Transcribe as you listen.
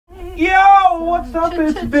Yo, what's up?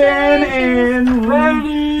 It's Ben and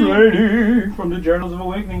Brady from the Journals of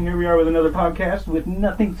Awakening. Here we are with another podcast with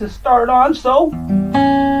nothing to start on, so...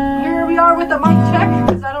 Here we are with the mic check,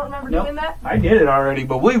 because I don't remember doing that. I did it already,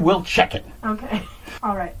 but we will check it. Okay.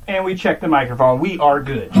 All right. And we checked the microphone. We are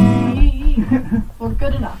good. We're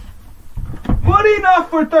good enough. Good enough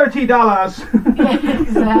for $30.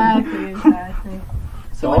 Yeah, exactly.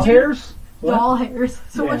 So Doll hairs? What? Doll hairs.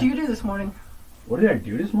 So Yeah. what did you do this morning? What did I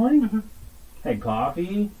do this morning? Mm-hmm. Had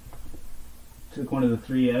coffee. Took one of the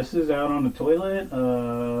 3 S's out on the toilet.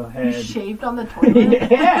 You shaved on the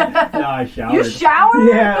toilet? Yeah. No, I showered. You showered?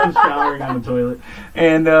 Yeah, I was showering on the toilet.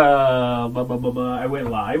 And I went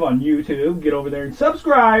live on YouTube. Get over there and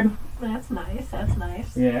subscribe. That's nice. That's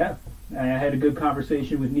nice. Yeah. I had a good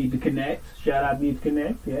conversation with Need to Connect. Shout out Need to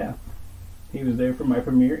Connect. Yeah. He was there for my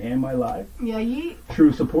premiere and my live. Yeah,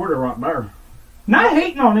 True supporter right there. Not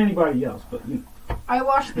hating on anybody else, but you know. I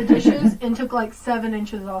washed the dishes and took like 7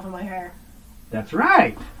 inches off of my hair. That's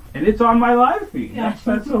right. And it's on my live feed. Yeah.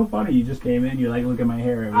 That's so funny. You just came in, you're like, look at my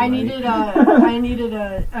hair, everybody. I needed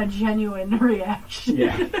a genuine reaction.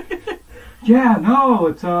 Yeah. Yeah, no,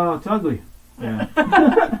 it's ugly. Yeah.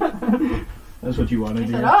 That's what you wanted I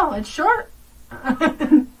to said, hear. oh, it's short.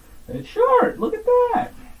 It's short. Look at that.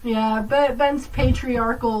 Yeah, Ben's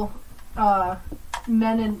patriarchal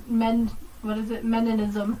meninism.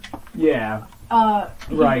 Yeah.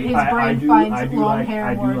 Right. His I brain do finds long like hair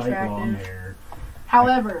I more do like attractive. long hair.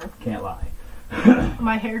 However, Can't lie.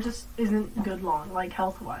 my hair just isn't good long, like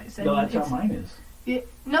health-wise. No, that's how mine is.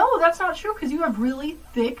 No, that's not true, because you have really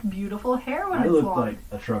thick, beautiful hair when I it's look long. like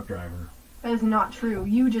a truck driver. That is not true.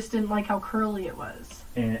 You just didn't like how curly it was.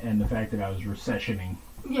 And the fact that I was recessioning.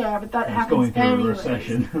 Yeah, but that I was happens going through a anyways.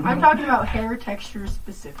 recession. I'm talking about hair texture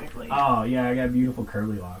specifically. Oh, yeah, I got beautiful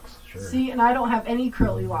curly locks. Sure. See, and I don't have any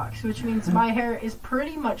curly locks, which means my hair is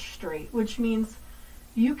pretty much straight, which means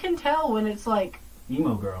you can tell when it's like...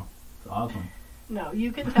 Emo girl. It's awesome. No,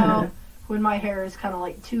 you can tell when my hair is kind of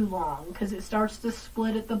like too long, because it starts to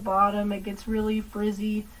split at the bottom, it gets really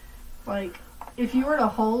frizzy. Like, if you were to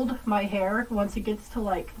hold my hair once it gets to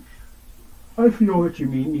like... I feel what you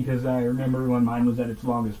mean, because I remember when mine was at its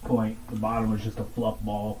longest point, the bottom was just a fluff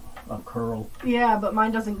ball of curl. Yeah, but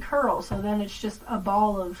mine doesn't curl, so then it's just a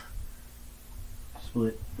ball of...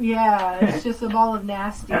 Split. Yeah, it's just a ball of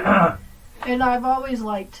nasty. And I've always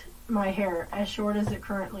liked my hair as short as it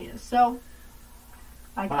currently is, so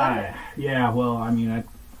I cut it. Yeah, well, I mean, I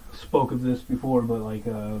spoke of this before, but like,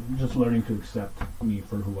 just learning to accept me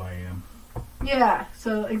for who I am. Yeah,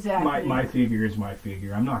 so exactly. My figure is my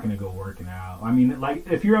figure. I'm not going to go working out. I mean, like,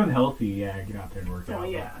 if you're unhealthy, yeah, get out there and work out. Oh,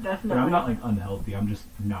 yeah, definitely. But I'm not, like, unhealthy. I'm just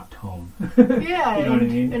not toned. Yeah, you know what I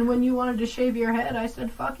mean? And when you wanted to shave your head, I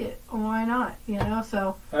said, fuck it. Why not? You know,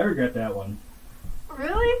 so... I regret that one.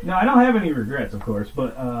 Really? No, I don't have any regrets, of course,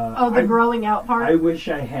 but... the growing out part? I wish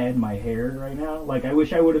I had my hair right now. Like, I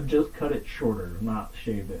wish I would have just cut it shorter, not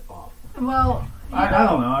shaved it off. Well... I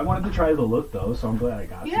don't know. I wanted to try the look, though, so I'm glad I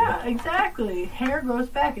got to. Yeah, exactly. Hair grows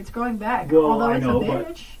back. It's growing back. Well, Although I it's know, a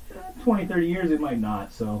bitch. but 20, 30 years, it might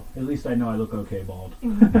not, so at least I know I look okay bald.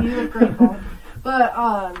 You look great bald. But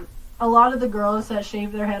a lot of the girls that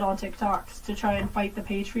shave their head on TikToks to try and fight the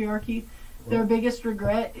patriarchy, their biggest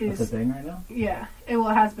regret is... That's a thing right now? Yeah. It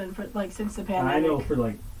has been for, like, since the pandemic. I know for,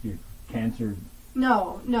 like, your cancer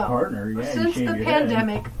No. partner, yeah, Since you shave the your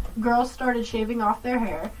pandemic, head. girls started shaving off their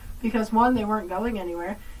hair because, 1, they weren't going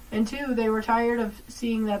anywhere, and 2, they were tired of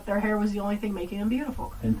seeing that their hair was the only thing making them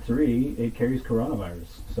beautiful. And 3, it carries coronavirus.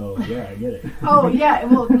 So, yeah, I get it. Oh, yeah.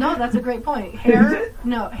 Well, no, that's a great point.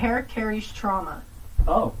 Hair carries trauma.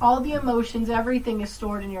 Oh. All the emotions, everything is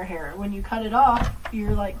stored in your hair. When you cut it off,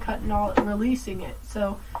 you're, like, releasing it.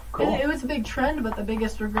 So, Cool. it was a big trend, but the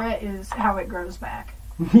biggest regret is how it grows back.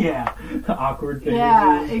 Yeah, awkward faces.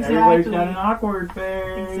 Yeah, exactly. Everybody's got an awkward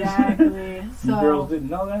face. Exactly. You girls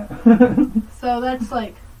didn't know that? So that's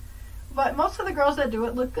like, but most of the girls that do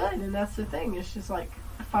it look good, and that's the thing. It's just like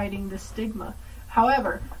fighting the stigma.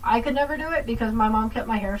 However, I could never do it because my mom kept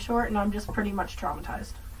my hair short, and I'm just pretty much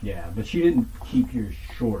traumatized. Yeah, but she didn't keep yours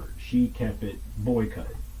short. She kept it boy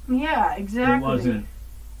cut. Yeah, exactly. It wasn't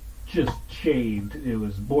just shaved, it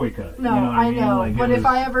was boy cut. No, you know what I mean? know. Like, but if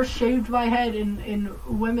I ever shaved my head in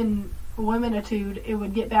womenitude, it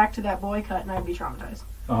would get back to that boy cut, and I'd be traumatized.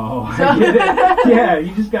 Oh, So I get it. Yeah,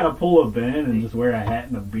 you just gotta pull a Ben and just wear a hat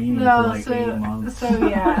and a beanie for like 8 months. So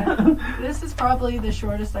yeah, this is probably the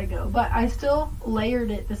shortest I go. But I still layered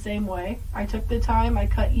it the same way. I took the time, I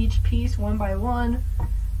cut each piece one by one.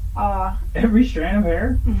 Every strand of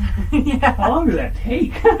hair? Yeah. How long does that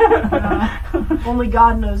take? Only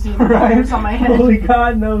God knows the amount of hairs on my head. Only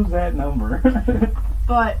God knows that number.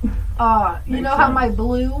 But You Makes know how sense. my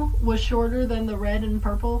blue was shorter than the red and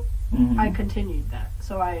purple? Mhm. I continued that.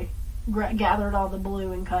 So I gathered all the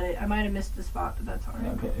blue and cut it. I might have missed a spot, but that's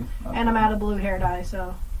alright. Okay. And I'm out of blue hair dye,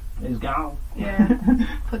 so It's gone. yeah,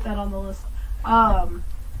 put that on the list.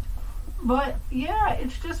 But yeah,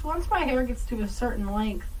 it's just once my hair gets to a certain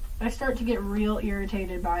length, I start to get real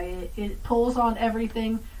irritated by it. It pulls on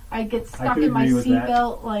everything. I get stuck could in my agree with that.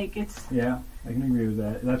 seatbelt. Like it's Yeah, I can agree with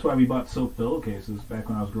that. That's why we bought silk pillowcases back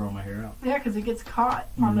when I was growing my hair out. yeah, because it gets caught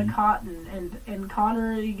on the Mhm. cotton, and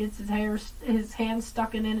Connor he gets his hand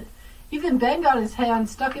stuck in it. Even Ben got his hand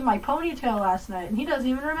stuck in my ponytail last night, and he doesn't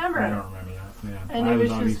even remember I it. don't remember that. Yeah, And I it was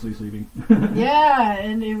was obviously sleeping. Yeah,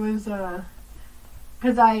 and it was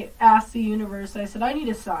because I asked the universe. I said I need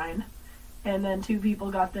a sign, and then 2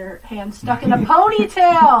 people got their hands stuck in a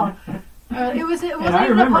ponytail. It wasn't And I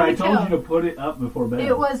even remember a I told ponytail. you to put it up before bed.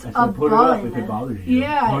 It was I said, a put it up bun. if it bothers you.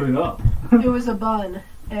 Yeah. Put it up. It was a bun,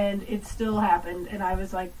 and it still happened. And I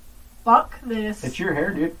was like, "Fuck this." It's your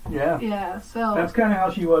hair, dude. Yeah. Yeah. So That's kind of how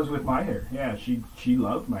she was with my hair. Yeah, she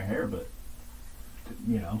loved my hair, but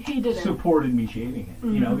he didn't. supported me shaving it.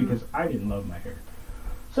 Mhm. Because I didn't love my hair.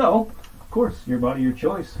 So, of course, your body, your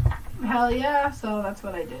choice. Hell yeah. So that's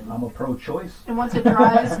what I did. I'm a pro-choice. And once it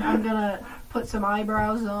dries, I'm gonna put some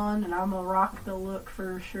eyebrows on, and I'm gonna rock the look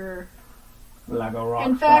for sure. Like a rock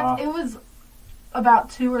In star. fact, it was about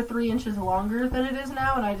 2 or 3 inches longer than it is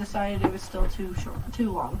now, and I decided it was still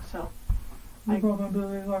too long. So Like a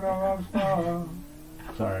rock star.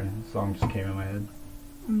 Sorry, the song just came in my head.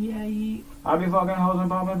 yeah, I be fucking hoes and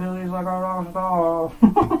popping billies like a rock star.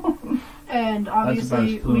 and about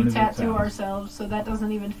obviously as fluent we as it tattoo sounds. ourselves, so that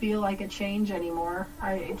doesn't even feel like a change anymore.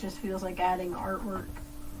 It just feels like adding artwork.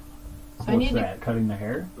 So I What's need that? Cutting the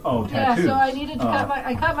hair? Oh, yeah. tattoos. So I needed to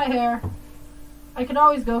cut my hair. I could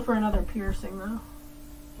always go for another piercing though.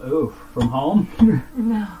 Oof, from home?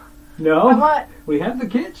 No, No? I want. We have the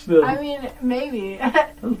kit still. I mean, maybe.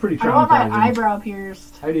 That was pretty I want my traumatizing. eyebrow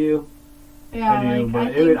pierced. I do. Yeah, I do, like, but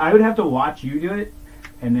I think, I would have to watch you do it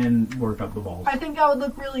and then work up the balls. I think I would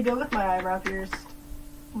look really good with my eyebrow pierced.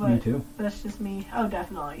 But Me too. That's just me. Oh,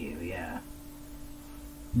 definitely you, yeah.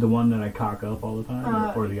 The one that I cock up all the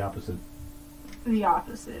time, or the opposite? The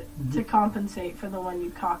opposite. To compensate for the one you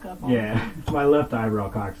cock up on. Yeah, my left eyebrow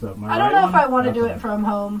cocks up. My I don't right know if one, I want to that's do fine. it from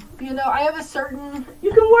home. I have a certain...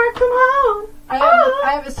 You can work from home.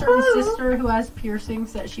 I have a certain sister who has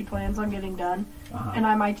piercings that she plans on getting done. Uh-huh. And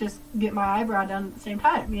I might just get my eyebrow done at the same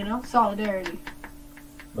time, Solidarity.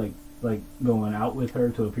 Like going out with her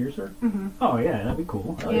to a piercer? Mm-hmm. Oh, yeah, that'd be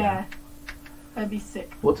cool. Hell Yeah. That'd be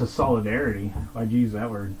sick. What's a solidarity? Why'd you use that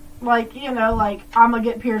word? Like, I'm gonna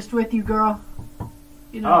get pierced with you, girl.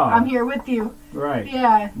 Oh. I'm here with you. Right.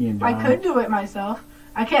 Yeah. Me and I Donna. could do it myself.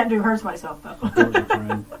 I can't do hers myself, though. Support your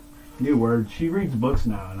friend. New word. She reads books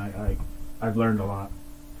now, and I've learned a lot.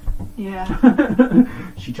 Yeah.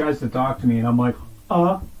 She tries to talk to me, and I'm like,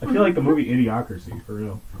 I feel like the movie Idiocracy, for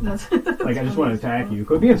real. That's Like, I just want to attack you.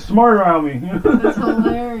 Quit being smart around me. That's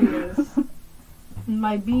hilarious.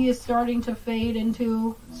 My B is starting to fade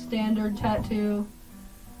into standard tattoo.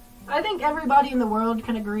 I think everybody in the world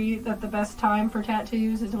can agree that the best time for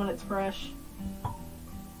tattoos is when it's fresh.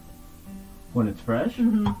 When it's fresh?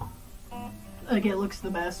 Mm-hmm. Like, it looks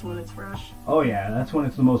the best when it's fresh. Oh, yeah, that's when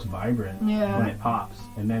it's the most vibrant. Yeah. When it pops,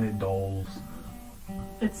 and then it dulls.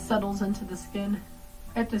 It settles into the skin.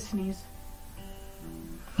 I have to sneeze.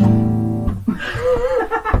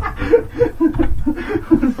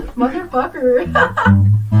 Motherfucker.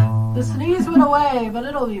 The sneeze went away, but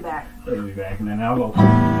it'll be back. It'll be back, and then I'll go.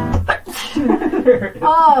 I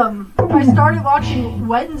started watching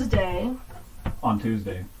Wednesday. On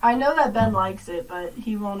Tuesday. I know that Ben likes it, but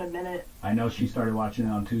he won't admit it. I know she started watching it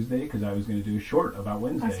on Tuesday because I was going to do a short about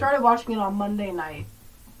Wednesday. I started watching it on Monday night.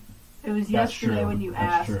 It was That's yesterday true. when you That's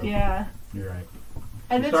asked. true. Yeah. You're right.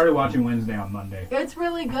 And I started watching Wednesday on Monday. it's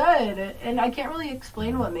really good. And I can't really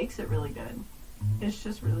explain what makes it really good. It's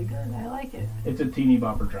just really good. I like it. It's a teeny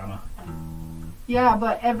bopper drama. Yeah,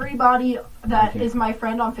 but everybody that Okay. is my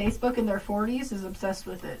friend on Facebook in their 40s is obsessed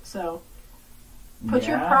with it. So put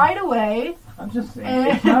your Yeah. pride away. I'm just saying,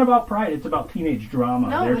 it's not about pride, it's about teenage drama.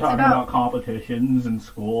 No, They're it's talking about- about competitions in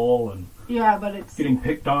school and Yeah, but it's... getting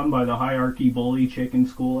picked on by the hierarchy bully chick in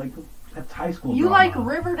school. Like, that's high school You drama. like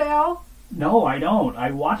Riverdale? No, I don't.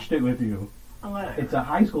 I watched it with you. Whatever. It's a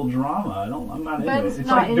high school drama. I'm not into Ben's it. It's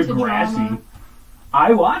not like into Degrassi. drama.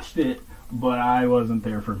 I watched it, but I wasn't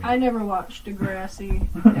there for me. I never watched Degrassi,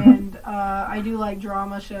 and I do like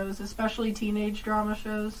drama shows, especially teenage drama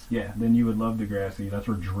shows. Yeah, then you would love Degrassi. That's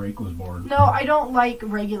where Drake was born. No, I don't like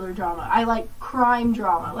regular drama. I like crime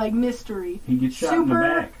drama, like mystery. He gets shot in the back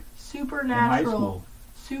in high Supernatural. school.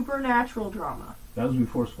 Supernatural drama. That was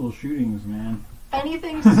before school shootings, man.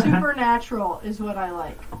 Anything supernatural is what I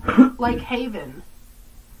like. Like Haven.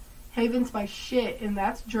 Haven's my shit, and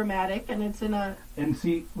that's dramatic, and it's in a... And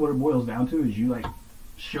see, what it boils down to is you like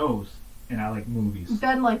shows, and I like movies.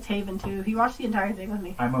 Ben liked Haven, too. He watched the entire thing with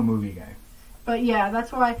me. I'm a movie guy. But yeah,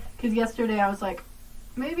 that's why, because yesterday I was like,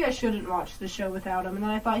 maybe I shouldn't watch the show without him, and then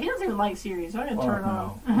I thought, he doesn't even like series, I'm going to turn it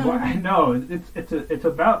on. Well, I know, it's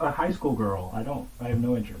about a high school girl. I have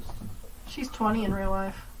no interest. She's 20 in real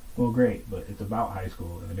life. Well, great, but it's about high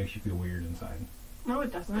school, and it makes you feel weird inside. No,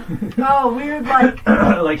 it doesn't. Oh, weird, like...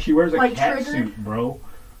 like she wears a like cat triggered? suit, bro.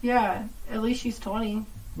 Yeah, at least she's 20.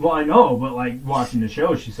 Well, I know, but like watching the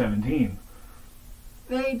show, she's 17.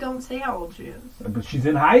 They don't say how old she is. But she's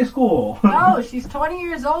in high school. No, she's 20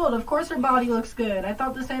 years old. Of course her body looks good. I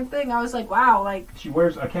thought the same thing. I was like, wow, like... She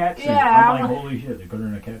wears a cat suit. Yeah, I'm like, holy shit, they put her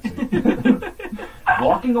in a cat suit.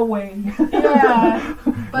 Walking away. Yeah,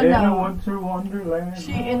 but in no. a winter wonderland.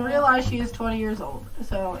 In real life, she is 20 years old.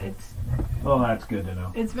 So it's... Oh, that's good to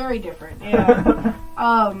know. It's very different, yeah.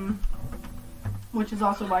 Which is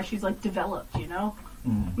also why she's, like, developed, you know?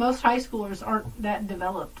 Mm. Most high schoolers aren't that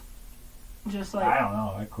developed. Just like... I don't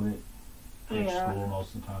know, I quit. Yeah. School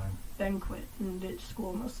most of the time. Then quit and ditch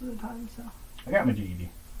school most of the time, so... I got my GED.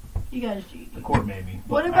 You got a GED. The court made me.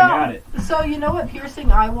 What I about... got it. So, you know what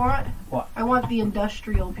piercing I want? What? I want the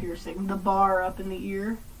industrial piercing. The bar up in the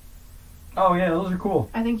ear. Oh, yeah, those are cool.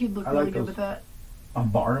 I think you'd look I really like good those. with that. A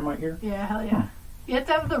bar in my ear? Yeah, hell yeah. You have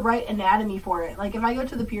to have the right anatomy for it. Like, if I go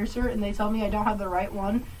to the piercer and they tell me I don't have the right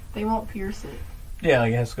one, they won't pierce it. Yeah,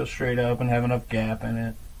 like it has to go straight up and have enough gap in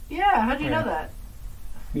it. Yeah, how'd you know that?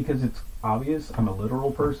 Because it's obvious. I'm a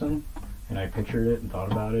literal person, and I pictured it and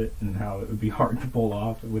thought about it and how it would be hard to pull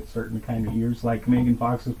off with certain kind of ears, like Megan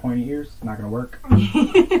Fox's pointy ears. Not gonna work.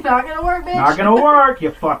 Not gonna work, bitch. Not gonna work.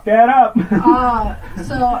 You fucked that up.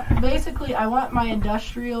 So basically, I want my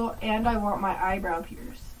industrial and I want my eyebrow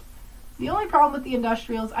pierced. The only problem with the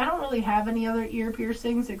industrials, I don't really have any other ear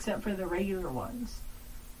piercings except for the regular ones.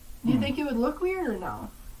 Do you think it would look weird or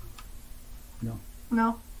no? No.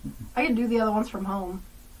 No? I could do the other ones from home.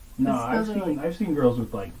 No, Those are like- I've seen girls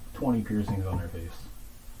with like 20 piercings on their face.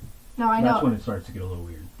 No, I know. That's when it starts to get a little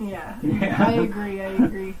weird. Yeah. Yeah. I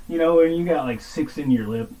agree. You know, when you got like 6 in your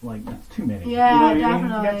lip, like that's too many. Yeah, you know what I mean?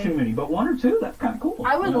 definitely. You got too many, but 1 or 2, that's kind of cool.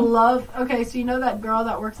 I would you know? love... Okay, so you know that girl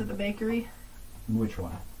that works at the bakery? Which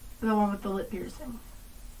one? The one with the lip piercing.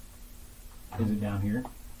 Is it down here?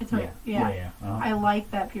 It's right. Yeah. Uh-huh. I like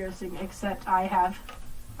that piercing, except I have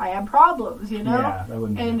problems, you know? Yeah, that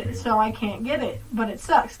wouldn't be And good. so I can't get it. But it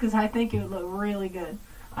sucks, because I think it would look really good.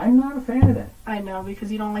 I'm not a fan of that. I know,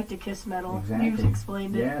 because you don't like to kiss metal. Exactly. You've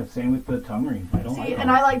explained it. Yeah, same with the tongue ring. I don't like them. And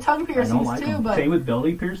I like tongue I piercings, don't like too, them. but... Same with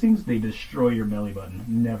belly piercings. They destroy your belly button.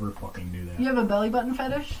 Never fucking do that. You have a belly button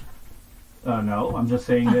fetish? No, I'm just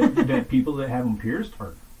saying that people that have them pierced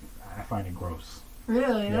I find it gross.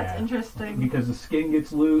 Really? That's Yeah. interesting. Because the skin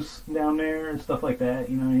gets loose down there and stuff like that.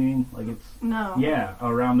 You know what I mean? Like it's... No. Yeah,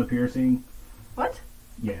 around the piercing. What?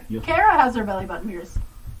 Yeah. Kara has her belly button pierced.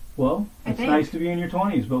 Well, I it's think. nice to be in your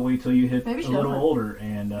 20s, but wait till you hit Maybe a she little doesn't. older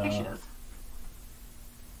and... I think she does.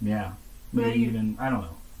 Yeah. But Maybe you- even... I don't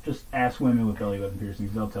know. Just ask women with belly button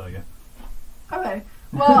piercings. They'll tell you. Okay.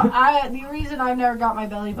 Well, the reason I've never got my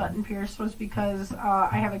belly button pierced was because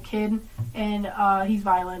I have a kid and he's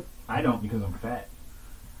violent. I don't because I'm fat.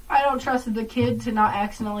 I don't trust the kid to not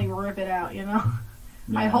accidentally rip it out, you know?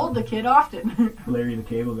 Yeah. I hold the kid often. Larry the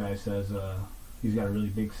Cable Guy says he's got a really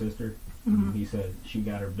big sister. Mhm. He said she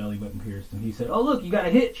got her belly button pierced, and he said, "Oh look, you got a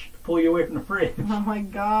hitch to pull you away from the fridge." Oh my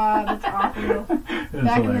god, that's awful. That's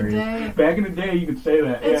Back in the hilarious. day. Back in the day, you could say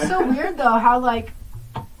that. It's yeah. so weird though how like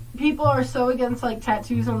people are so against like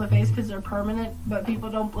tattoos on the face because they're permanent, but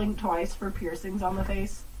people don't blink twice for piercings on the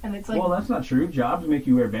face, and it's like Well, that's not true. Jobs make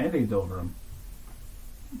you wear band-aids over them.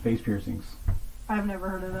 Face piercings. I've never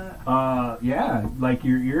heard of that. Yeah, like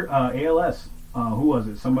your ear, ALS. Who was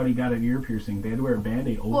it? Somebody got an ear piercing. They had to wear a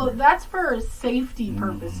band-aid over Well, it. that's for safety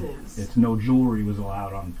purposes. It's no jewelry was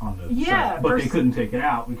allowed on the Yeah, site. But for they couldn't take it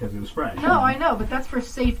out because it was fresh. No, I know, but that's for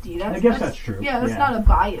safety. I guess that's true. Yeah, that's Yeah. not a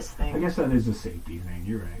bias thing. I guess that is a safety thing.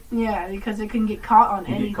 You're right. Yeah, because it can get caught on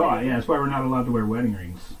You anything. get caught. Yeah, that's why we're not allowed to wear wedding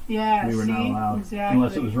rings. Yeah, We were see? not allowed Exactly.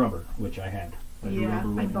 unless it was rubber, which I had. Like a Yeah, rubber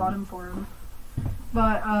I wedding bought ring. him for him.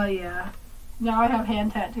 But, yeah. Now I have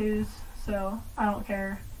hand tattoos, so I don't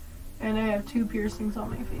care. And I have 2 piercings on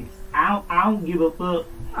my face. I don't give a fuck.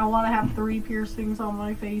 I want to have 3 piercings on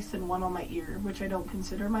my face and 1 on my ear, which I don't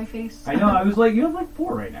consider my face. I know. I was like, you have like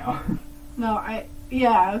 4 right now. No,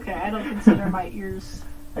 yeah, okay, I don't consider my ears.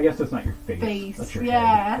 I guess that's not your face. Face, That's your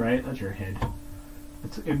yeah. head, right? That's your head.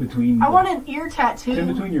 It's in between. I want an ear tattoo. It's in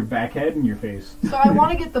between your back head and your face. So I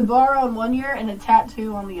want to get the bar on one ear and a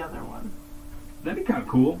tattoo on the other one. That'd be kind of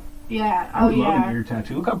cool. Yeah. I would love yeah. an ear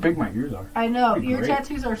tattoo. Look how big my ears are. I know. That'd be Ear great.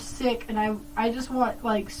 tattoos are sick, and I just want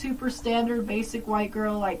like super standard, basic white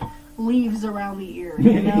girl like leaves around the ear.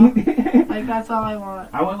 You know, like that's all I want.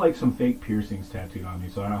 I want like some fake piercings tattooed on me,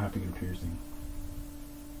 so I don't have to get a piercing.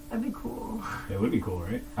 That'd be cool. That would be cool,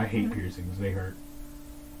 right? I hate piercings. They hurt.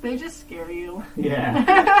 They just scare you.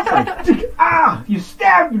 Yeah. It's like, ah! You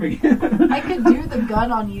stabbed me! I could do the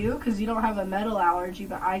gun on you because you don't have a metal allergy,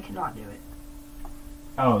 but I cannot do it.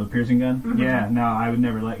 Oh, the piercing gun? Mhm. Yeah, no, I would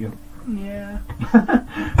never let you. Yeah.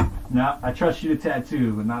 No, I trust you to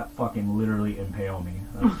tattoo, but not fucking literally impale me.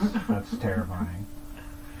 That's terrifying.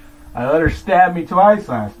 I let her stab me twice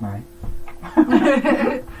last night.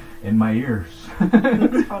 In my ears.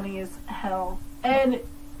 It's funny as hell. And,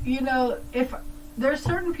 you know, if there's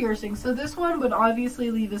certain piercings, so this one would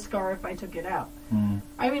obviously leave a scar if I took it out. Mm.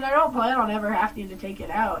 I mean, I don't plan on ever having to take it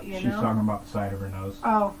out, you She's know? talking about the side of her nose.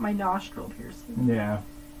 Oh, my nostril piercing. Yeah.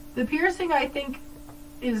 The piercing I think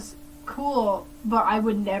is cool, but I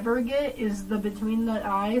would never get is the between the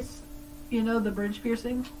eyes, you know, the bridge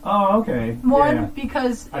piercing. Oh, okay. One, Yeah.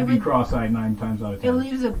 because I'd be cross-eyed 9 times out of 10. it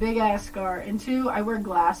leaves a big ass scar, and 2, I wear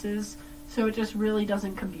glasses, so it just really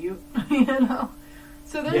doesn't compute, you know.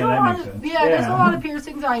 So there's Yeah, a that lot makes of sense. there's a Yeah. lot of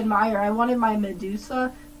piercings I admire. I wanted my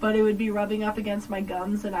Medusa, but it would be rubbing up against my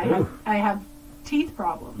gums, and Ooh. I have teeth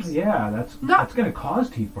problems. Yeah, that's going to cause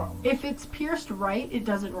teeth problems. If it's pierced right, it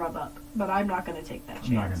doesn't rub up, but I'm not going to take that chance.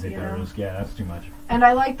 I'm not going to take you that know? risk. Yeah, that's too much. And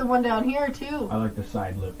I like the one down here too. I like the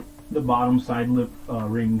side lip. The bottom side lip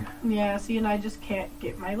ring. Yeah, see, and I just can't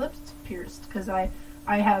get my lips pierced because I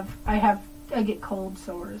get cold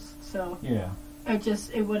sores, so Yeah.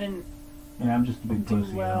 it wouldn't. Yeah, I'm just a big Do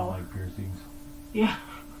pussy. I well. don't like piercings. Yeah.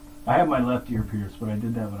 I have my left ear pierced, but I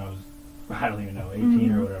did that when I was, I don't even know, 18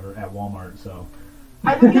 Mhm. or whatever, at Walmart, so.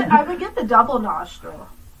 I would get the double nostril,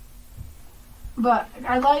 but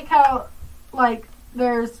I like how like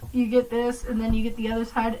you get this and then you get the other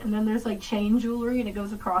side and then there's like chain jewelry and it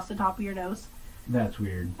goes across the top of your nose. That's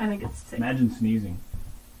weird. I think it's sick. Imagine sneezing.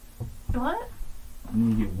 What?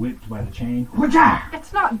 And you get whipped by the chain. Wha-cha!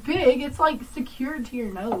 It's not big. It's like secured to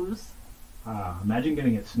your nose. Imagine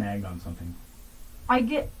getting it snagged on something. I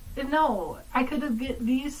could have get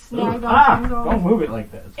these snagged Ugh. on things. Don't move it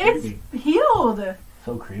like that. It's creepy. It's healed.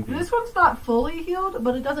 So creepy. This one's not fully healed,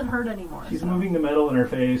 but it doesn't hurt anymore. She's so. moving the metal in her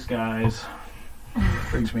face, guys.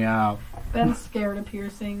 Freaks me out. Ben's scared of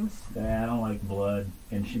piercings. Yeah, I don't like blood,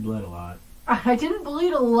 and she bled a lot. I didn't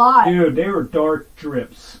bleed a lot. Dude, they were dark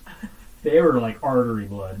drips. They were like artery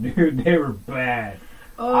blood, dude. They were bad.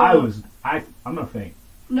 Oh. I'm gonna faint.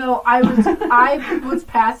 No, I was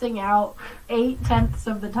passing out 8/10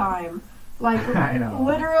 of the time. Like I know.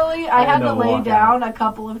 literally, I had to lay walk down a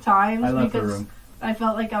couple of times I left the because room. I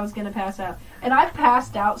felt like I was gonna pass out. And I've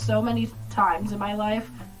passed out so many times in my life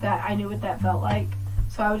that I knew what that felt like.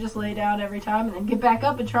 So I would just lay down every time and then get back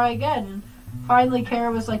up and try again. And finally,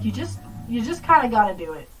 Kara was like, "You just kind of gotta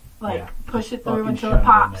do it. Like Yeah. push it through Fucking until shove it in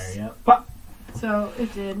pops." there, yep. Pop. So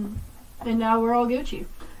it did, and now we're all Gucci.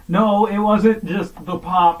 No, it wasn't just the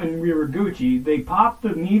pop and we were Gucci. They popped the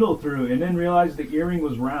needle through and then realized the earring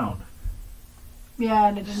was round. Yeah,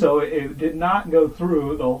 and it didn't. So it did not go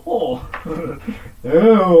through the hole.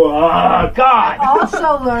 God! I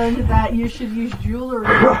also learned that you should use jewelry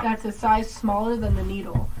that's a size smaller than the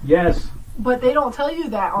needle. Yes. But they don't tell you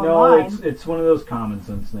that No, online. it's one of those common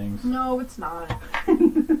sense things. No, it's not.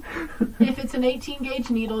 If it's an 18 gauge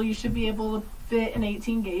needle, you should be able to fit an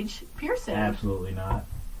 18 gauge piercing. Absolutely not.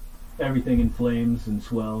 Everything inflames and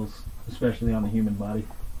swells, especially on the human body.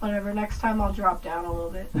 Whatever, next time I'll drop down a little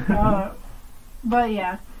bit. But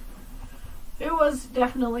yeah, it was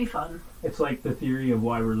definitely fun. It's like the theory of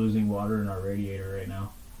why we're losing water in our radiator right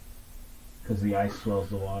now. Because the ice swells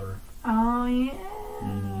the water. Oh, yeah.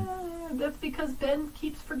 Mhm. That's because Ben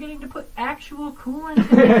keeps forgetting to put actual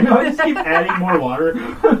coolant in it. No, I just keep adding more water.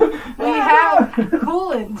 We have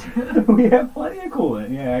coolant. We have plenty of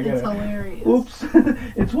coolant. Yeah, I got It's it. hilarious. Oops.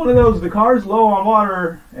 It's one of those, the car's low on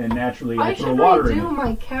water, and naturally I I throw should water in redo it.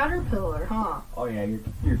 my caterpillar, huh? Oh yeah,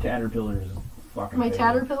 your caterpillar is fucking My faded.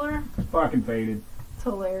 caterpillar? It's fucking faded. It's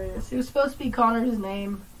hilarious. It was supposed to be Connor's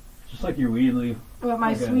name, Just like your weed leaf. but my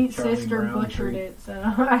Like a sweet Charlie sister Brown butchered tree. it, so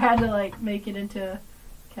I had to make it into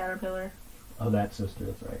caterpillar. Oh, that sister,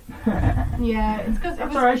 that's right. Yeah, it's because it That's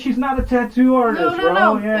was alright, she's not a tattoo artist, no.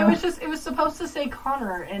 bro. Yeah. It was supposed to say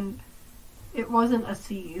Connor, and it wasn't a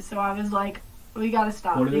C, so I was like, we gotta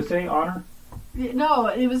stop. What did it say? Honor? No,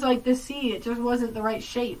 it was like the C. It just wasn't the right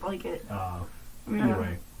shape. Like it. Uh, Yeah.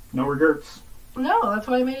 Anyway, no regrets. No, that's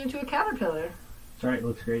why I made it into a caterpillar. That's right, it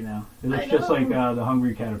looks great now. It looks I just know. like the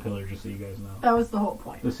Hungry Caterpillar, just so you guys know. That was the whole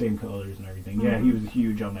point. The same colors and everything. Yeah, he was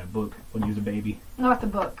huge on that book when he was a baby. Not the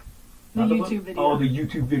book. The Not YouTube book? video. Oh, the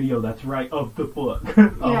YouTube video, that's right, of the book.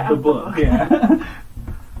 Yeah, the book, yeah.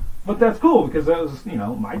 But that's cool, because that was,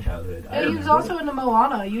 my childhood. And he was also into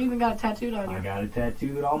Moana. You even got it tattooed on you. I got it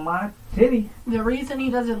tattooed on my titty. The reason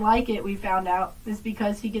he doesn't like it, we found out, is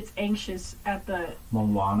because he gets anxious at the...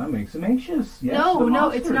 Moana makes him anxious. Yes, No,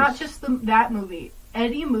 it's not just that movie.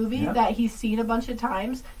 Any movie Yep. that he's seen a bunch of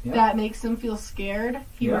times Yep. that makes him feel scared,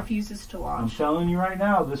 he Yep. refuses to I'm watch. telling you right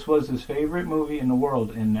now, this was his favorite movie in the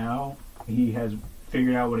world, and now he has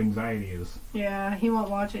figured out what anxiety is. Yeah, he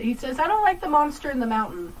won't watch it. He says, I don't like the monster in the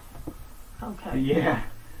mountain. Okay. Yeah.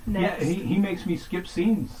 Next. Yeah, he makes me skip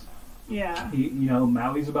scenes. Yeah.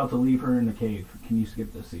 Maui's about to leave her in the cave. Can you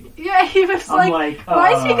skip the scene? Yeah, he was I'm like,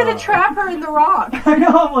 why is he going to trap her in the rock? I know,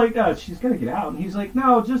 I'm like, she's gonna get out. And he's like,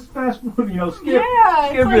 no, just fast forward, skip. Yeah,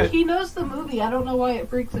 skip it's like it. he knows the movie. I don't know why it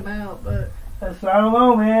freaks him out, but... I don't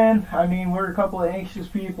know, man. I mean, we're a couple of anxious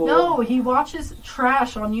people. No, he watches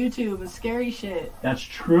trash on YouTube. It's scary shit. That's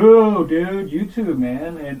true, dude. YouTube,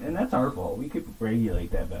 man. And that's our fault. We could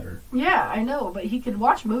regulate that better. Yeah, I know, but he could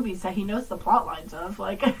watch movies that he knows the plot lines of.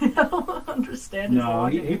 Like, I don't understand his No,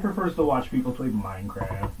 logic. he prefers to watch people play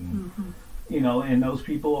Minecraft. And, and those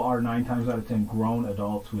people are 9 times out of 10 grown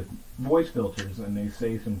adults with voice filters, and they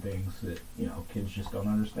say some things that, kids just don't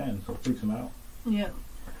understand, so it freaks them out. Yeah.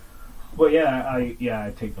 But yeah,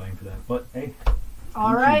 I take blame for that. But hey,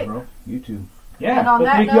 All YouTube, right. bro. YouTube. Yeah, And on but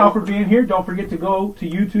that thank note- y'all for being here. Don't forget to go to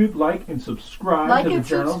YouTube, like and subscribe Like to the and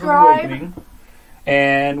Journals subscribe. of Awakening.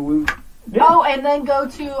 And we. Yeah. Oh, and then go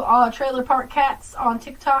to Trailer Park Cats on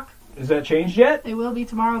TikTok. Is that changed yet? They will be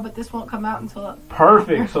tomorrow, but this won't come out until...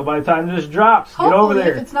 Perfect. So by the time this drops, get over Hopefully,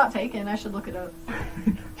 there. if it's not taken, I should look it up.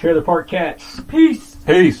 Trailer Park Cats. Peace.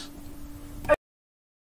 Peace.